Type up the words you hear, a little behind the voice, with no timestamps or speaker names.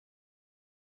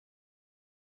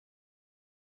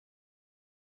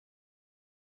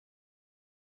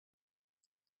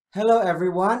Hello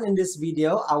everyone, in this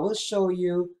video I will show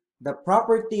you the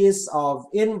properties of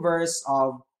inverse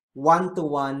of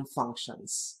one-to-one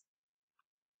functions.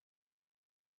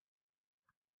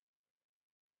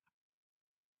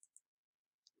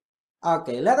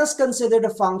 Okay, let us consider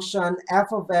the function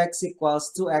f of x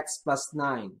equals 2x plus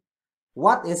 9.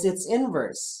 What is its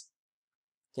inverse?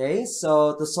 Okay,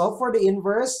 so to solve for the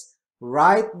inverse,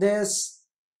 write this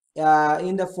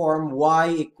in the form y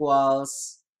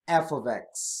equals f of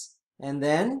x. And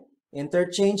then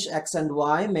interchange x and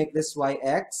y, make this y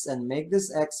x and make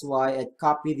this x y and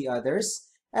copy the others.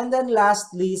 And then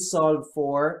lastly, solve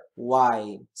for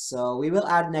y. So we will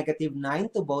add negative 9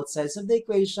 to both sides of the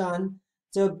equation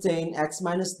to obtain x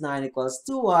minus 9 equals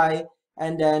 2y.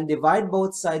 And then divide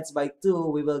both sides by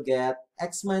 2, we will get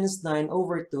x minus 9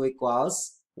 over 2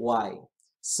 equals y.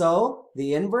 So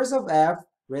the inverse of f,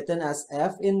 written as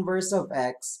f inverse of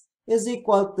x, is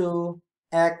equal to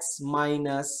x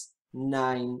minus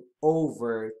 9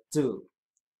 over 2.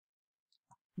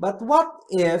 But what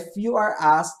if you are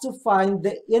asked to find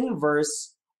the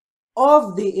inverse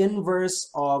of the inverse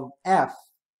of f?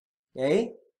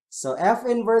 Okay, so f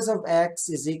inverse of x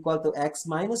is equal to x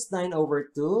minus 9 over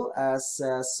 2 as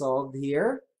solved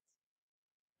here.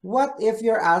 What if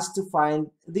you're asked to find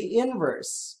the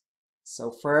inverse?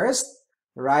 So first,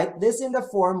 write this in the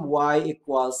form y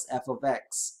equals f of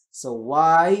x. So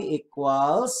y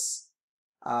equals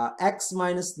x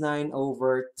minus 9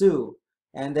 over 2.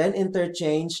 And then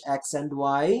interchange x and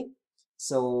y.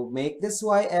 So make this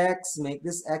yx, make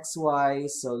this xy.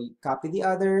 So copy the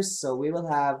others. So we will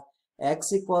have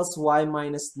x equals y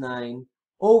minus 9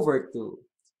 over 2.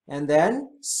 And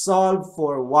then solve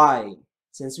for y.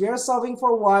 Since we are solving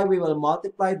for y, we will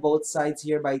multiply both sides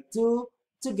here by 2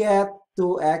 to get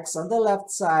 2x on the left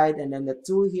side. And then the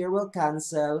 2 here will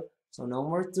cancel. So no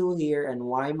more 2 here. And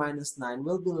y minus 9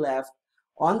 will be left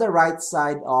on the right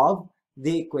side of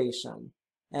the equation.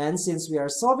 And since we are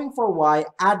solving for y,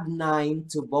 add 9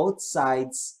 to both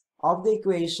sides of the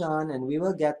equation, and we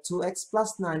will get 2x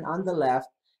plus 9 on the left,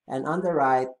 and on the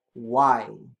right, y.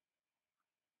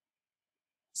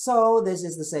 So this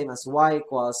is the same as y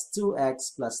equals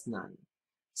 2x plus 9.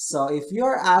 So if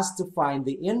you're asked to find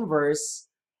the inverse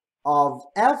of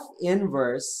f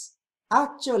inverse,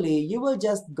 actually, you will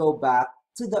just go back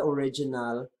to the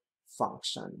original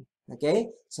function. Okay,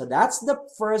 so that's the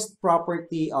first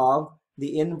property of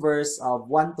the inverse of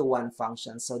one-to-one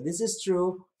functions. So this is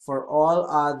true for all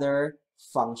other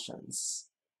functions.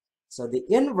 So the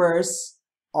inverse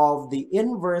of the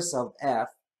inverse of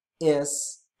f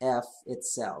is f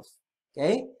itself.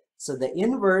 Okay, so the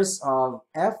inverse of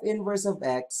f inverse of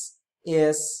x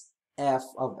is f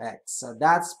of x. So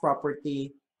that's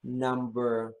property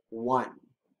number 1.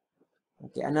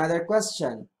 Okay, another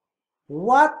question.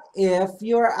 What if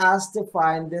you're asked to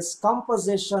find this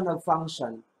composition of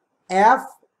function f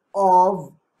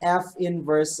of f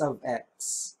inverse of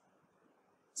x?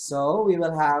 So we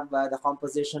will have the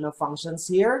composition of functions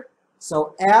here.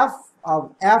 So f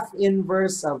of f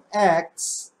inverse of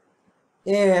x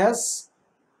is,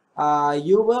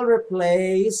 you will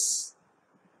replace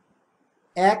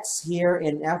x here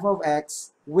in f of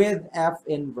x with f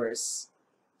inverse.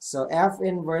 So f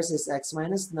inverse is x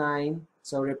minus 9.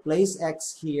 So replace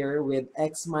x here with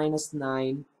x minus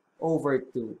 9 over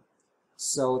 2.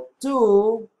 So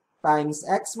 2 times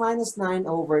x minus 9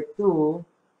 over 2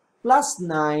 plus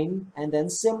 9, and then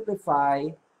simplify,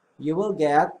 you will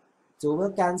get 2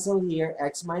 will cancel here,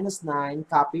 x minus 9,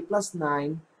 copy plus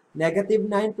 9, negative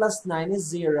 9 plus 9 is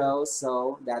 0,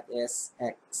 so that is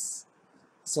x.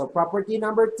 So property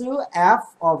number 2,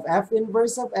 f of f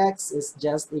inverse of x is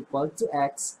just equal to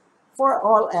x for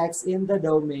all x in the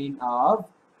domain of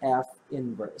f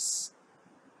inverse.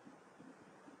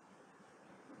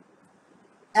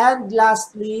 And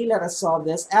lastly, let us solve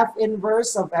this. F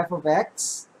inverse of f of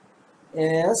x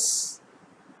is,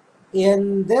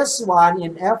 in this one,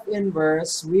 in f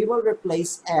inverse, we will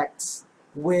replace x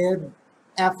with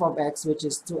f of x, which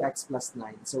is 2x plus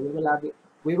 9. So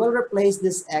we will replace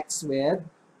this x with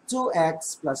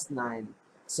 2x plus 9.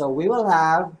 So we will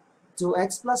have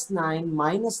 2x plus 9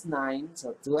 minus 9.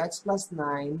 So 2x plus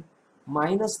 9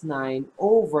 minus 9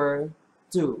 over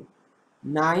 2.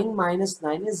 9 minus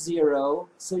 9 is 0.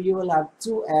 So you will have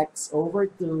 2x over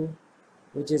 2,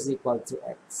 which is equal to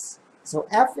x. So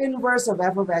f inverse of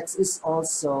f of x is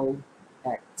also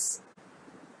x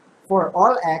for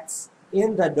all x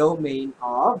in the domain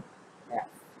of f.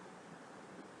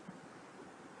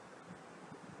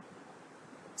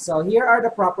 So here are the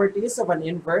properties of an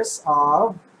inverse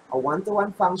of a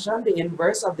one-to-one function. The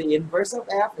inverse of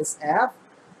f is f.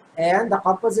 And the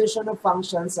composition of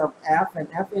functions of f and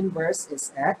f inverse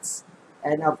is x,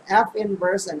 and of f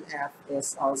inverse and f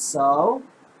is also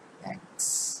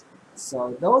x.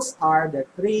 So those are the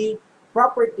three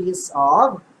properties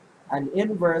of an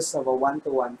inverse of a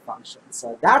one-to-one function.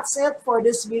 So that's it for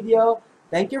this video.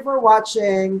 Thank you for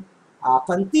watching.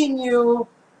 Continue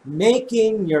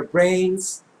making your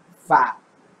brains fat.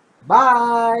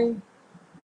 Bye!